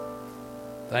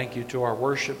Thank you to our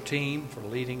worship team for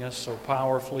leading us so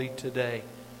powerfully today.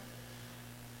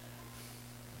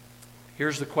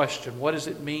 Here's the question. What does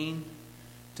it mean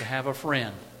to have a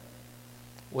friend?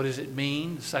 What does it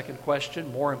mean? The second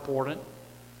question, more important,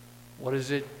 what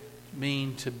does it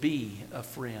mean to be a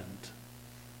friend?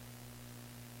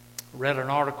 I read an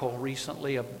article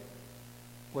recently of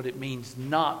what it means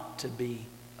not to be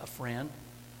a friend.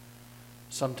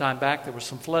 Some time back there was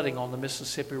some flooding on the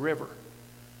Mississippi River.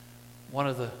 One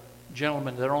of the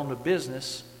gentlemen that owned a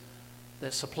business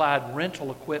that supplied rental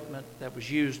equipment that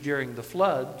was used during the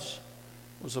floods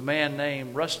was a man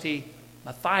named Rusty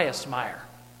Matthiasmeyer.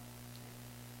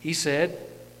 He said,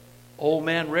 Old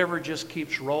Man River just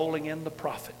keeps rolling in the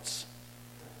profits.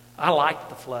 I like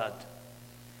the flood.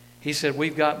 He said,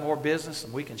 we've got more business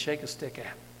than we can shake a stick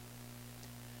at.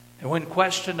 And when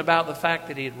questioned about the fact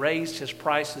that he had raised his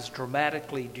prices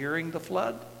dramatically during the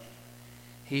flood,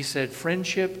 he said,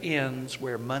 friendship ends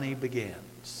where money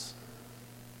begins.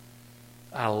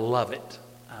 I love it.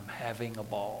 I'm having a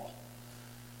ball.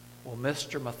 Well,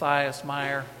 Mr.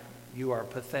 Matthiasmeyer, you are a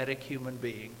pathetic human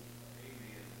being.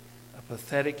 A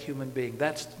pathetic human being.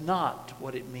 That's not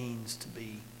what it means to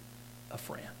be a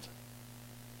friend.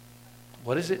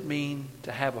 What does it mean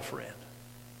to have a friend?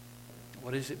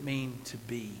 What does it mean to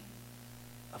be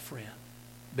a friend?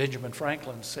 Benjamin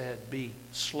Franklin said, be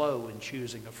slow in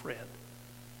choosing a friend.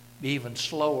 Be even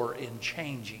slower in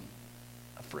changing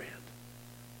a friend.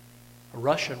 A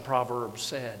Russian proverb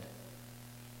said,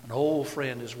 an old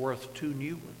friend is worth two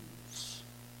new ones.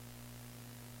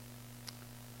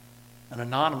 An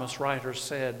anonymous writer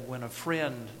said, when a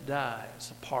friend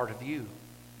dies, a part of you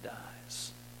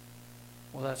dies.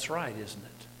 Well, that's right, isn't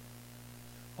it?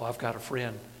 Well, I've got a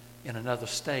friend in another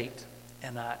state,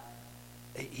 and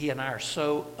he and I are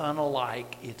so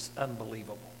unalike, it's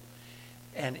unbelievable.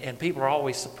 And people are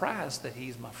always surprised that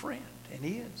he's my friend, and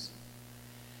he is.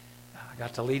 I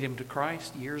got to lead him to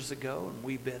Christ years ago, and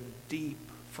we've been deep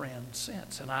friends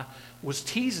since. And I was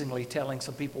teasingly telling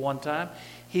some people one time,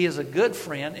 he is a good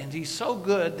friend, and he's so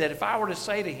good that if I were to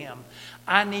say to him,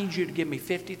 I need you to give me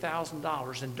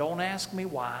 $50,000 and don't ask me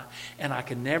why, and I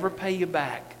can never pay you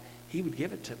back, he would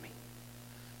give it to me.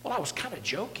 Well, I was kind of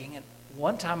joking, and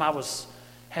one time I was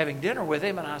having dinner with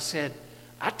him, and I said,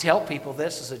 I tell people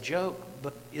this is a joke,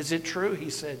 but is it true?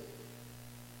 He said,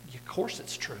 of course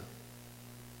it's true.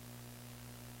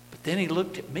 But then he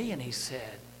looked at me and he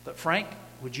said, but Frank,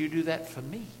 would you do that for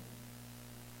me?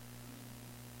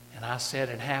 And I said,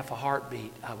 in half a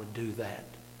heartbeat, I would do that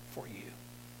for you.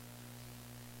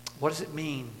 What does it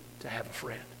mean to have a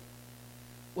friend?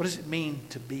 What does it mean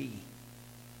to be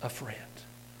a friend?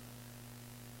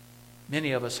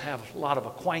 Many of us have a lot of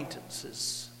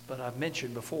acquaintances, but I've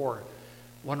mentioned before,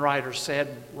 one writer said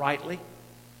rightly,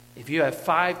 if you have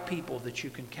 5 people that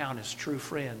you can count as true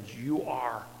friends, you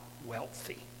are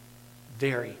wealthy,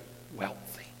 very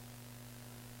wealthy.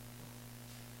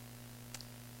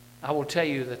 I will tell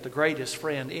you that the greatest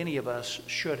friend any of us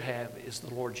should have is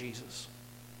the Lord Jesus.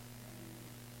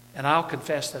 And I'll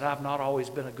confess that I've not always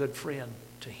been a good friend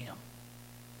to him,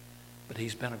 but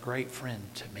he's been a great friend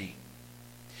to me.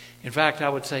 In fact, I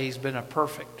would say he's been a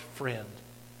perfect friend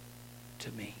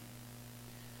to me.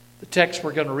 The text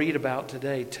we're going to read about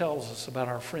today tells us about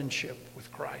our friendship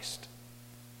with Christ.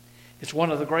 It's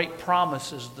one of the great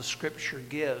promises the Scripture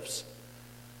gives.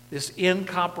 This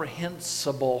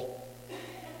incomprehensible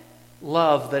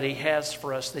love that he has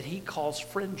for us that he calls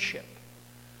friendship.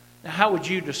 Now, how would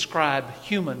you describe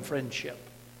human friendship?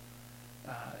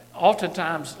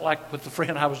 Oftentimes, like with the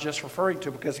friend I was just referring to,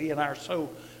 because he and I are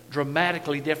so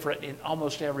dramatically different in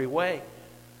almost every way,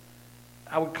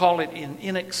 I would call it an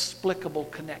inexplicable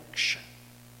connection.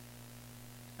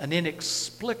 An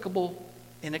inexplicable,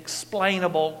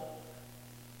 inexplainable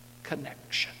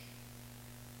connection.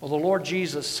 Well, the Lord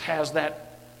Jesus has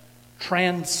that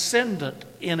transcendent,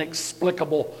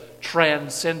 inexplicable,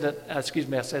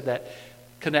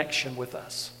 connection with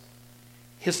us.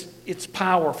 It's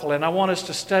powerful, and I want us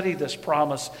to study this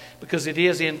promise because it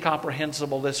is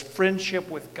incomprehensible, this friendship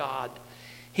with God.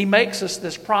 He makes us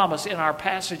this promise in our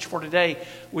passage for today,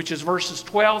 which is verses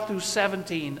 12 through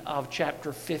 17 of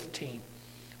chapter 15.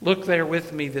 Look there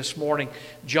with me this morning.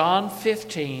 John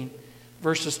 15,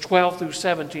 verses 12 through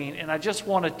 17. And I just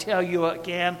want to tell you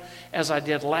again, as I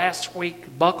did last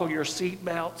week, buckle your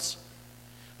seatbelts,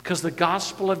 because the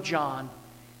Gospel of John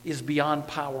is beyond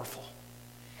powerful.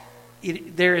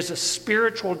 There is a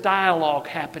spiritual dialogue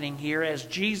happening here as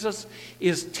Jesus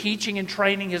is teaching and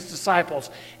training his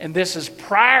disciples. And this is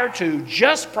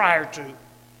just prior to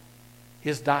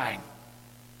his dying.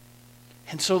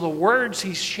 And so the words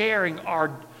he's sharing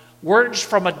are words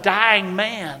from a dying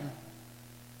man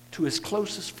to his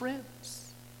closest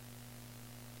friends.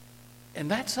 And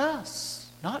that's us,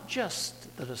 not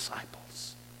just the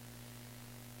disciples.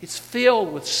 It's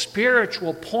filled with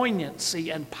spiritual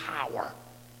poignancy and power.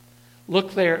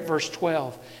 Look there at verse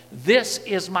 12. This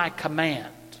is my command.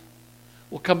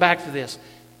 We'll come back to this.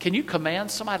 Can you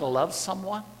command somebody to love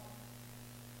someone?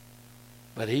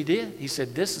 But he did. He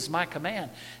said, this is my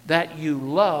command, that you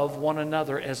love one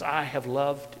another as I have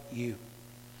loved you.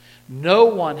 No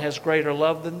one has greater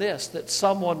love than this, that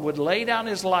someone would lay down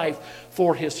his life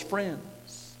for his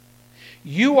friends.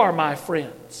 You are my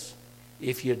friends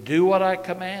if you do what I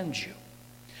command you.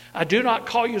 I do not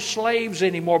call you slaves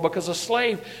anymore, because a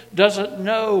slave doesn't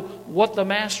know what the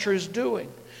master is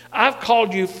doing. I've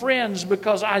called you friends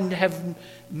because I have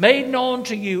made known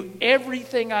to you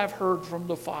everything I've heard from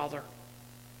the Father.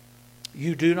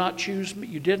 You did not choose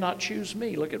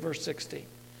me. Look at verse 16.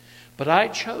 But I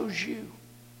chose you.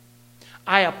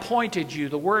 I appointed you.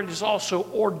 The word is also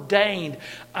ordained.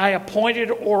 I appointed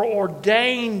or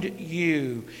ordained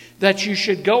you that you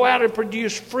should go out and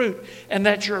produce fruit, and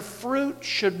that your fruit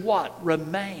should what?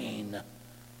 Remain.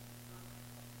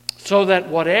 So that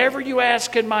whatever you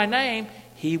ask in my name,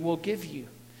 he will give you.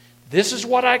 This is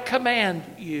what I command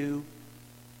you.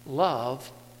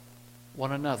 Love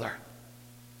one another.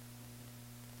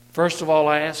 First of all,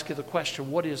 I ask you the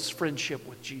question, what is friendship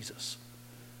with Jesus?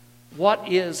 What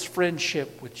is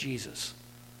friendship with Jesus?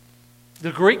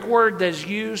 The Greek word that's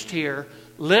used here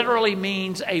literally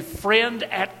means a friend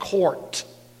at court.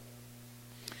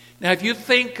 Now, if you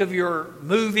think of your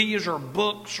movies or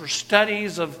books or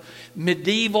studies of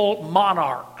medieval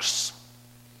monarchs,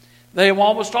 they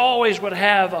almost always would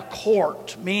have a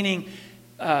court, meaning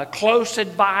close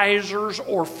advisors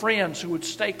or friends who would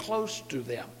stay close to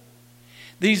them.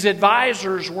 These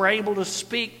advisors were able to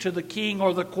speak to the king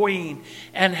or the queen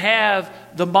and have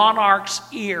the monarch's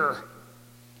ear.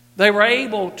 They were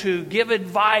able to give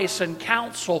advice and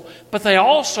counsel, but they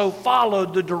also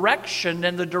followed the direction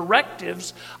and the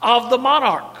directives of the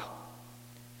monarch.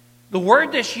 The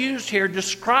word that's used here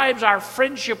describes our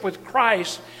friendship with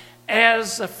Christ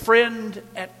as a friend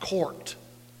at court.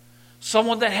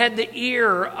 Someone that had the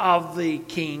ear of the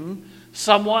king,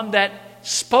 someone that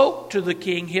spoke to the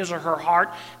king his or her heart,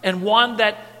 and one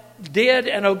that did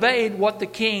and obeyed what the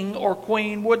king or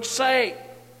queen would say.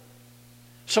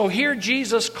 So here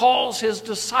Jesus calls his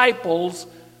disciples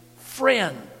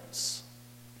friends.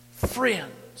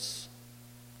 Friends.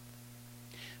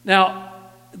 Now,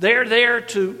 they're there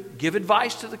to give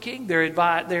advice to the king. They're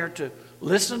there to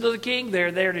listen to the king.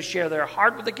 They're there to share their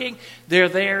heart with the king. They're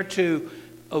there to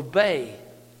obey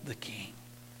the king.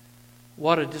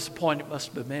 What a disappointment it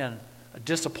must have been. A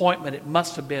disappointment it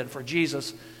must have been for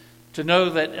Jesus to know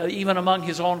that even among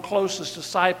his own closest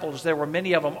disciples, there were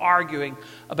many of them arguing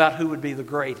about who would be the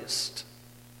greatest.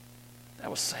 That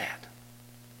was sad.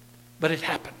 But it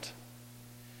happened.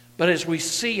 But as we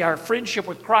see, our friendship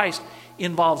with Christ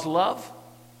involves love.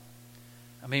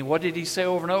 I mean, what did he say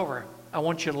over and over? I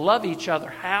want you to love each other.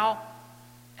 How?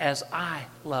 As I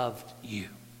loved you.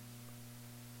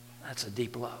 That's a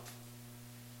deep love.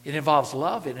 It involves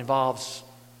love. It involves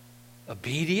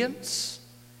obedience.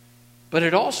 But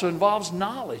it also involves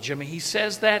knowledge. I mean, he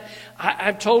says that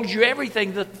I've told you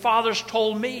everything that the Father's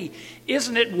told me.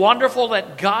 Isn't it wonderful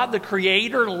that God, the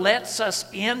Creator, lets us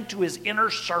into his inner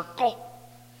circle?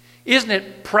 Isn't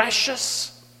it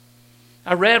precious?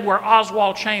 I read where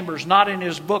Oswald Chambers, not in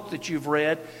his book that you've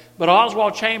read, but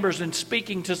Oswald Chambers, in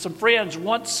speaking to some friends,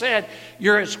 once said,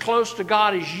 you're as close to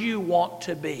God as you want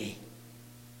to be.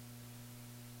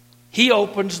 He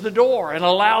opens the door and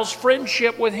allows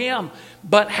friendship with him.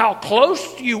 But how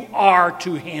close you are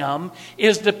to him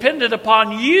is dependent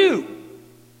upon you,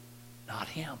 not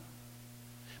him.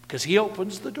 Because he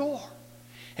opens the door.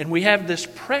 And we have this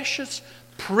precious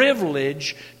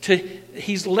privilege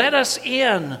he's let us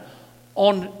in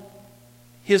on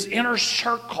his inner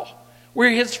circle.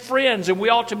 We're his friends, and we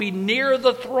ought to be near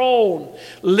the throne,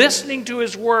 listening to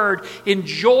his word,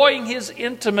 enjoying his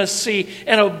intimacy,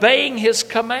 and obeying his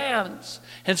commands.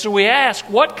 And so we ask,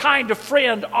 what kind of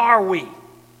friend are we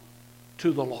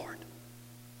to the Lord?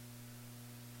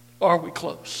 Are we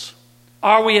close?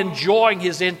 Are we enjoying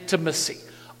his intimacy?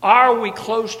 Are we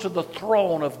close to the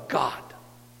throne of God?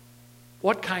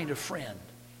 What kind of friend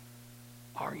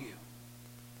are you?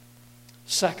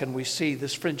 Second, we see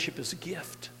this friendship is a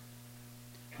gift.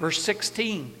 Verse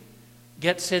 16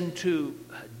 gets into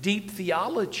deep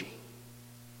theology.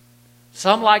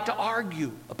 Some like to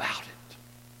argue about it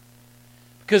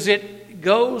because it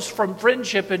goes from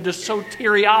friendship into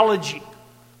soteriology.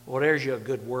 Well, there's you a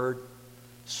good word.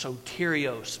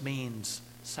 Soterios means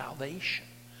salvation,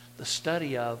 the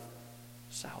study of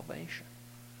salvation.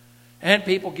 And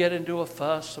people get into a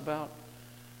fuss about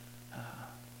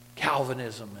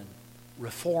Calvinism and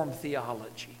Reformed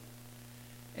theology.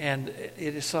 And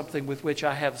it is something with which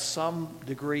I have some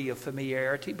degree of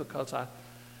familiarity because I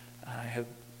have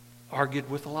argued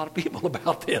with a lot of people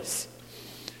about this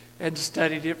and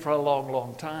studied it for a long,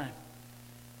 long time.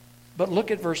 But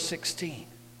look at verse 16.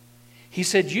 He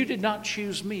said, you did not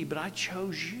choose me, but I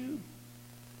chose you.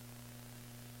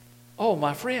 Oh,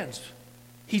 my friends,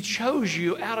 He chose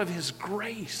you out of His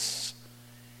grace.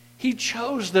 He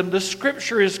chose them. The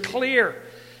Scripture is clear.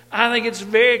 I think it's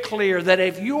very clear that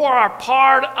if you are a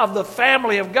part of the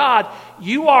family of God,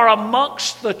 you are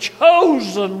amongst the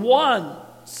chosen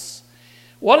ones.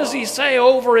 What does he say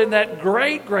over in that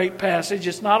great, great passage?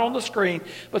 It's not on the screen,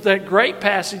 but that great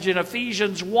passage in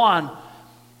Ephesians 1.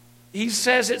 He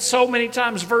says it so many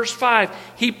times. Verse 5,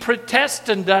 He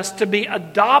predestined us to be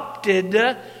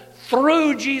adopted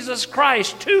through Jesus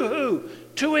Christ. To who?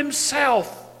 To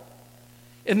Himself.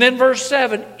 And then verse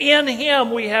 7, in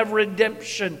Him we have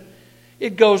redemption.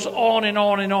 It goes on and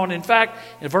on and on. In fact,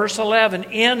 in verse 11,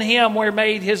 in Him we're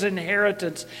made His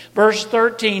inheritance. Verse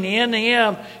 13, in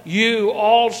Him you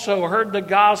also heard the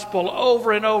gospel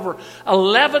over and over.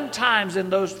 11 times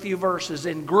in those few verses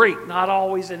in Greek, not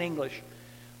always in English.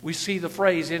 We see the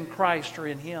phrase in Christ or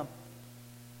in Him.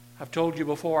 I've told you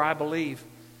before, I believe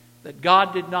that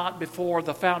God did not before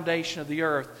the foundation of the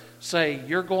earth say,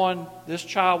 this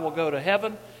child will go to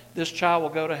heaven, this child will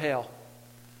go to hell.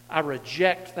 I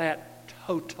reject that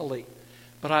totally.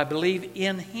 But I believe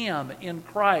in Him, in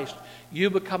Christ,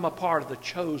 you become a part of the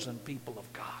chosen people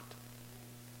of God.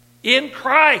 In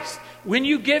Christ, when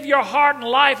you give your heart and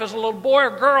life as a little boy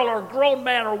or girl or a grown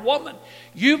man or woman,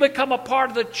 you become a part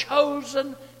of the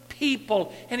chosen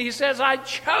people. And He says, I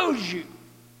chose you.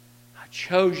 I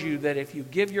chose you that if you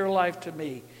give your life to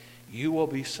me, you will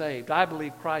be saved. I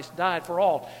believe Christ died for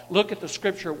all. Look at the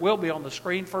scripture. It will be on the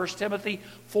screen. 1 Timothy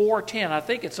 4:10. I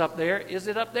think it's up there. Is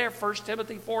it up there? 1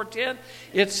 Timothy 4:10.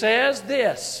 It says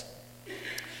this,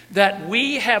 that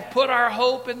we have put our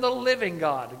hope in the living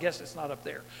God. I guess it's not up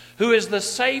there. Who is the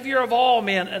Savior of all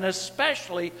men, and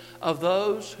especially of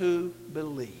those who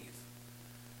believe.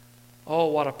 Oh,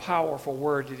 what a powerful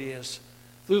word it is.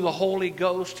 Through the Holy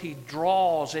Ghost, He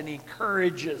draws and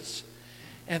encourages.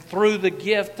 And through the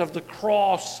gift of the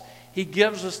cross, He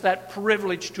gives us that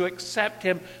privilege to accept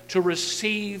Him, to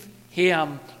receive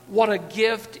Him. What a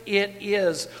gift it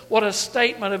is. What a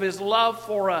statement of His love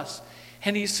for us.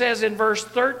 And He says in verse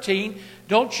 13,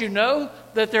 don't you know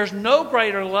that there's no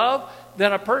greater love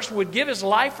than a person would give his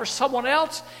life for someone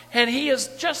else? And He is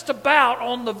just about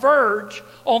on the verge,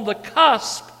 on the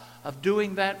cusp of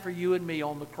doing that for you and me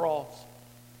on the cross.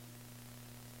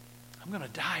 I'm going to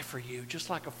die for you, just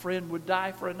like a friend would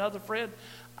die for another friend.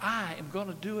 I am going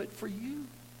to do it for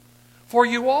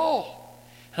you all.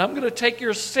 And I'm going to take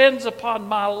your sins upon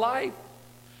my life.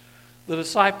 The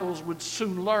disciples would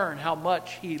soon learn how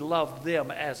much He loved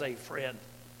them as a friend.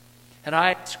 And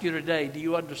I ask you today, do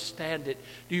you understand it?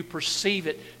 Do you perceive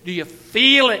it? Do you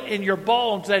feel it in your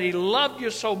bones that He loved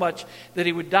you so much that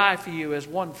He would die for you as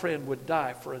one friend would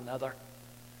die for another?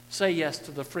 Say yes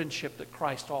to the friendship that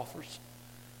Christ offers.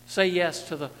 Say yes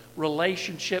to the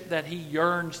relationship that He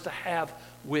yearns to have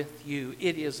with you.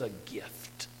 It is a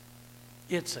gift.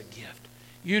 It's a gift.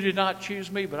 You did not choose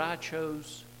me, but I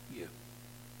chose you.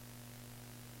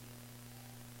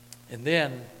 And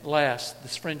then, last,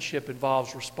 this friendship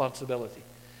involves responsibility.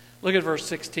 Look at verse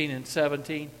 16 and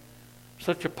 17.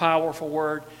 Such a powerful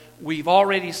word. We've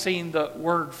already seen the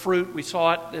word fruit. We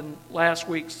saw it in last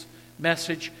week's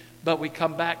message, but we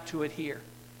come back to it here.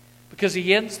 Because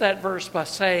he ends that verse by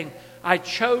saying, I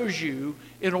chose you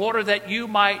in order that you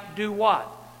might do what?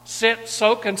 Sit,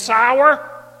 soak, and sour?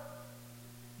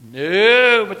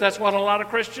 No, but that's what a lot of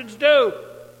Christians do.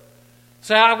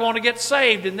 Say, I want to get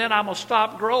saved and then I'm going to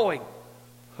stop growing.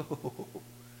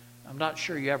 I'm not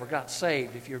sure you ever got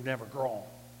saved if you've never grown.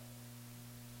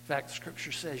 In fact, the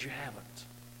Scripture says you haven't.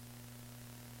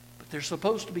 But there's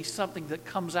supposed to be something that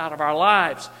comes out of our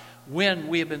lives when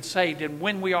we have been saved and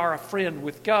when we are a friend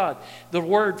with God. The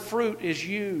word fruit is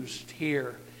used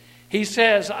here. He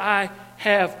says, I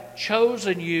have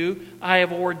chosen you, I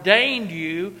have ordained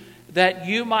you that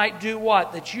you might do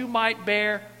what? That you might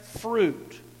bear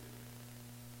fruit.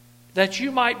 That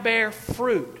you might bear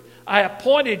fruit. I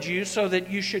appointed you so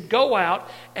that you should go out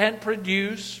and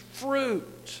produce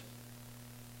fruit.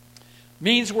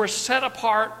 Means we're set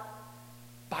apart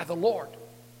by the Lord.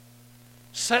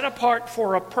 Set apart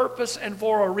for a purpose and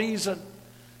for a reason.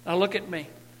 Now look at me.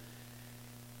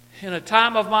 In a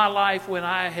time of my life when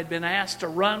I had been asked to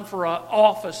run for an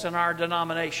office in our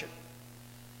denomination,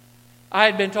 I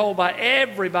had been told by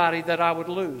everybody that I would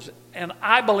lose, and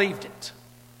I believed it.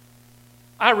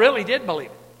 I really did believe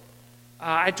it.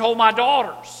 I told my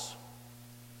daughters.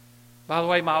 By the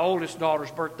way, my oldest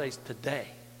daughter's birthday's today.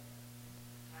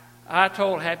 I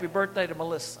told happy birthday to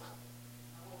Melissa.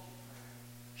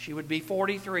 She would be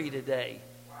 43 today.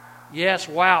 Yes,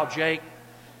 wow, Jake.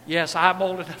 Yes, I'm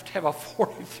old enough to have a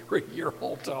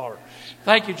 43-year-old daughter.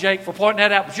 Thank you, Jake, for pointing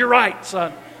that out. But you're right,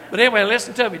 son. But anyway,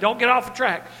 listen to me. Don't get off the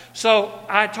track. So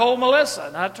I told Melissa,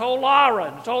 and I told Laura,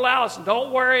 and I told Allison,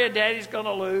 don't worry, Daddy's going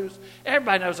to lose.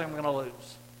 Everybody knows I'm going to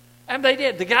lose. And they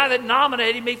did. The guy that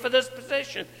nominated me for this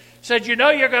position said, you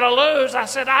know you're going to lose. I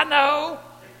said, I know.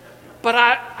 But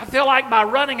I feel like by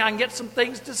running I can get some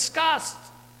things discussed.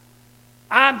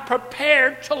 I'm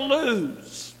prepared to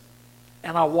lose.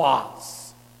 And I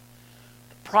was.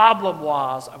 The problem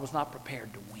was I was not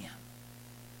prepared to win.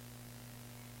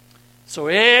 So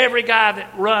every guy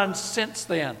that runs since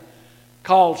then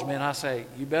calls me and I say,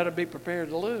 you better be prepared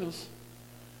to lose,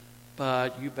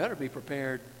 but you better be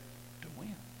prepared to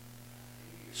win.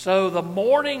 So the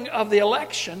morning of the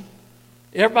election,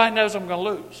 everybody knows I'm going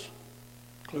to lose,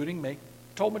 including me. I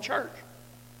told my church,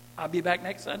 I'll be back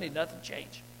next Sunday, nothing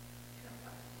changed.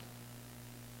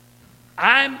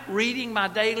 I'm reading my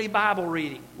daily Bible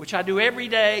reading, which I do every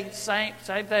day, same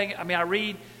thing. I mean, I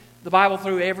read the Bible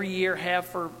through every year, have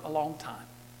for a long time.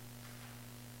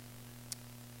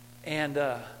 And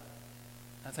I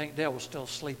think Dale was still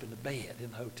asleep in the bed in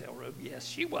the hotel room. Yes,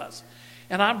 she was.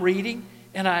 And I'm reading,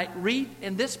 and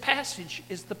and this passage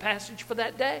is the passage for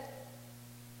that day.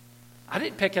 I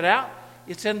didn't pick it out.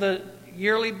 It's in the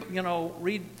yearly,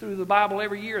 read through the Bible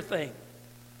every year thing.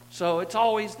 So it's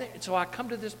always there. And so I come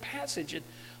to this passage, and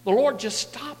the Lord just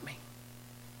stopped me.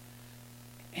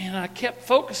 And I kept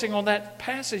focusing on that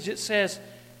passage. It says,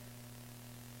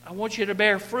 I want you to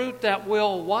bear fruit that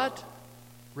will what?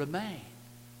 Remain.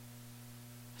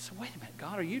 I said, wait a minute,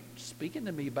 God, are you speaking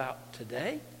to me about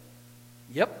today?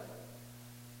 Yep.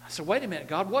 I said, wait a minute,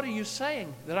 God, what are you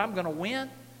saying? That I'm going to win?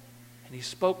 And He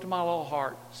spoke to my little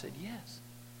heart and said, yes.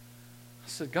 I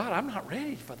said, God, I'm not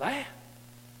ready for that.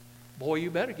 Boy,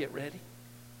 you better get ready.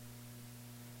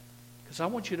 Because I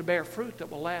want you to bear fruit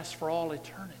that will last for all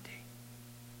eternity.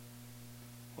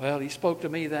 Well, He spoke to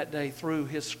me that day through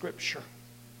His Scripture.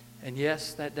 And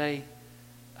yes, that day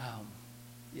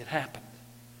it happened.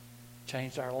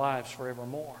 Changed our lives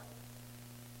forevermore.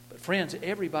 But friends,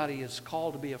 everybody is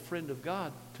called to be a friend of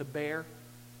God, to bear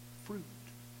fruit.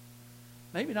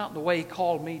 Maybe not in the way He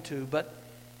called me to, but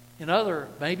in other,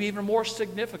 maybe even more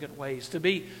significant ways. To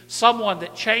be someone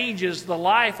that changes the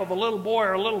life of a little boy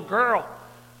or a little girl,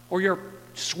 or your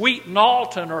sweet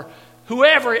Alton, or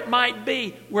whoever it might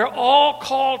be. We're all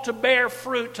called to bear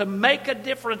fruit, to make a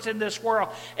difference in this world.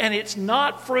 And it's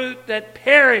not fruit that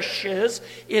perishes.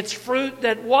 It's fruit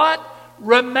that what?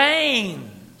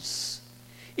 Remains.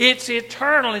 It's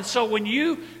eternal. And so when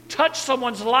you touch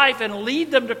someone's life and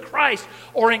lead them to Christ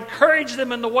or encourage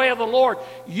them in the way of the Lord,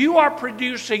 you are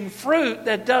producing fruit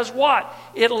that does what?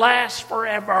 It lasts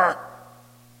forever.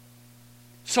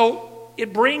 So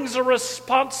it brings a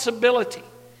responsibility.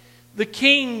 The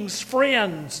king's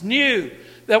friends knew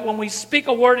that when we speak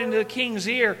a word into the king's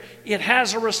ear, it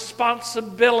has a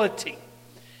responsibility.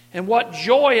 And what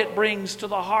joy it brings to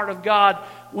the heart of God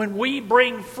when we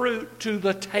bring fruit to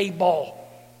the table.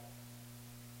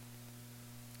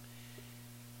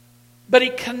 But He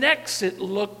connects it,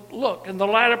 look, in the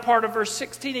latter part of verse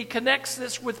 16, He connects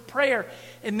this with prayer.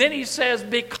 And then He says,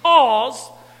 because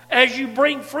as you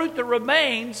bring fruit that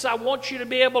remains, I want you to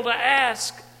be able to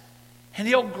ask, and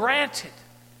He'll grant it.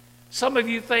 Some of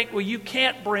you think, well, you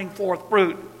can't bring forth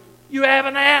fruit. You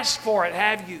haven't asked for it,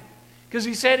 have you? Because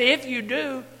He said, if you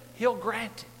do, He'll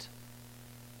grant it.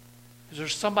 Is there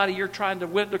somebody you're trying to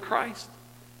win to Christ?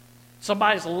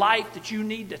 Somebody's life that you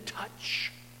need to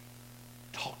touch?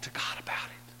 Talk to God about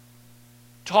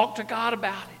it. Talk to God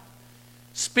about it.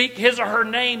 Speak His or her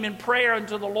name in prayer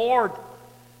unto the Lord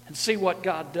and see what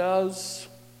God does.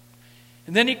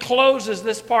 And then He closes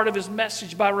this part of His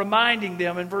message by reminding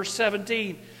them in verse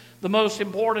 17 the most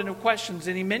important of questions.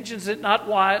 And He mentions it not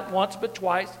once but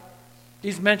twice.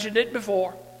 He's mentioned it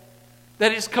before.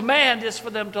 That His command is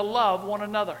for them to love one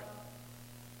another.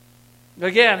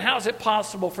 Again, how is it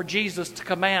possible for Jesus to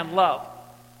command love?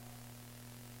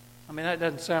 I mean, that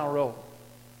doesn't sound real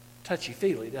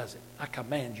touchy-feely, does it? I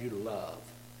command you to love.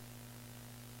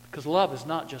 Because love is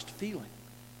not just a feeling.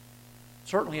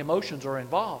 Certainly emotions are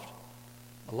involved.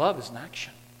 But love is an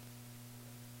action.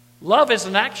 Love is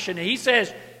an action. He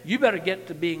says, you better get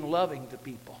to being loving to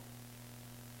people.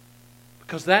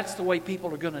 Because that's the way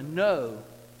people are going to know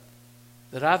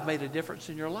that I've made a difference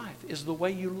in your life is the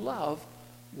way you love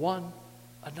one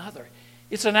another.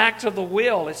 It's an act of the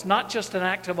will. It's not just an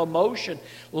act of emotion,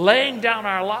 laying down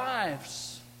our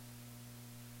lives.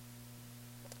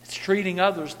 It's treating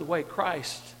others the way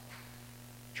Christ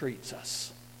treats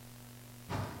us.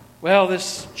 Well,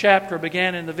 this chapter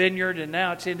began in the vineyard and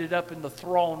now it's ended up in the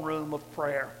throne room of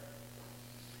prayer.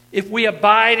 If we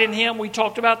abide in Him, we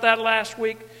talked about that last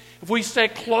week. If we stay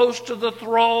close to the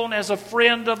throne as a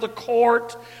friend of the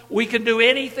court, we can do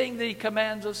anything that He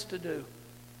commands us to do.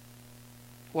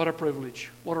 What a privilege.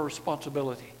 What a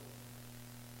responsibility.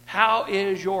 How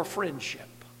is your friendship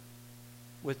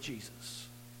with Jesus?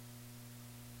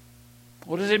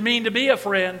 What does it mean to be a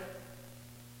friend?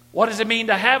 What does it mean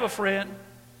to have a friend?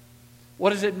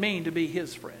 What does it mean to be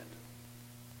His friend?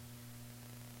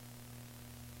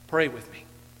 Pray with me.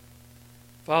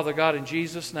 Father God, in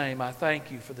Jesus' name, I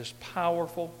thank You for this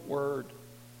powerful word.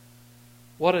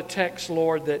 What a text,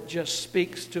 Lord, that just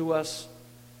speaks to us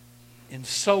in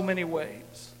so many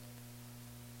ways.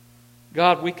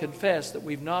 God, we confess that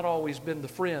we've not always been the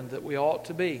friend that we ought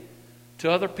to be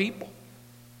to other people.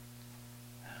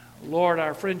 Lord,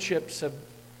 our friendships have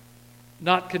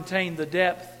not contained the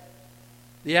depth,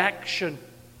 the action,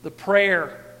 the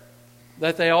prayer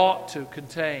that they ought to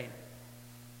contain.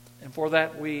 And for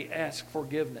that we ask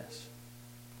forgiveness.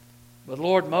 But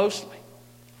Lord, mostly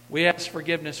we ask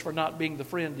forgiveness for not being the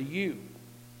friend to You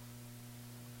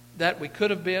that we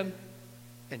could have been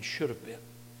and should have been.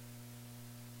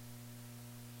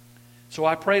 So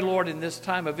I pray, Lord, in this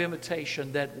time of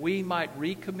invitation that we might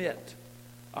recommit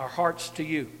our hearts to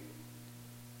You,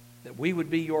 that we would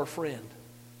be Your friend,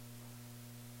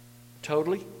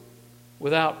 totally,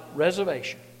 without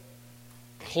reservation,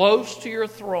 close to Your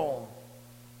throne,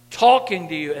 talking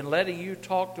to You and letting You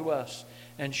talk to us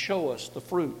and show us the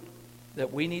fruit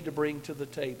that we need to bring to the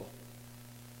table.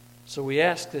 So we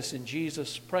ask this in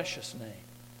Jesus' precious name.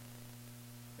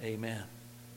 Amen.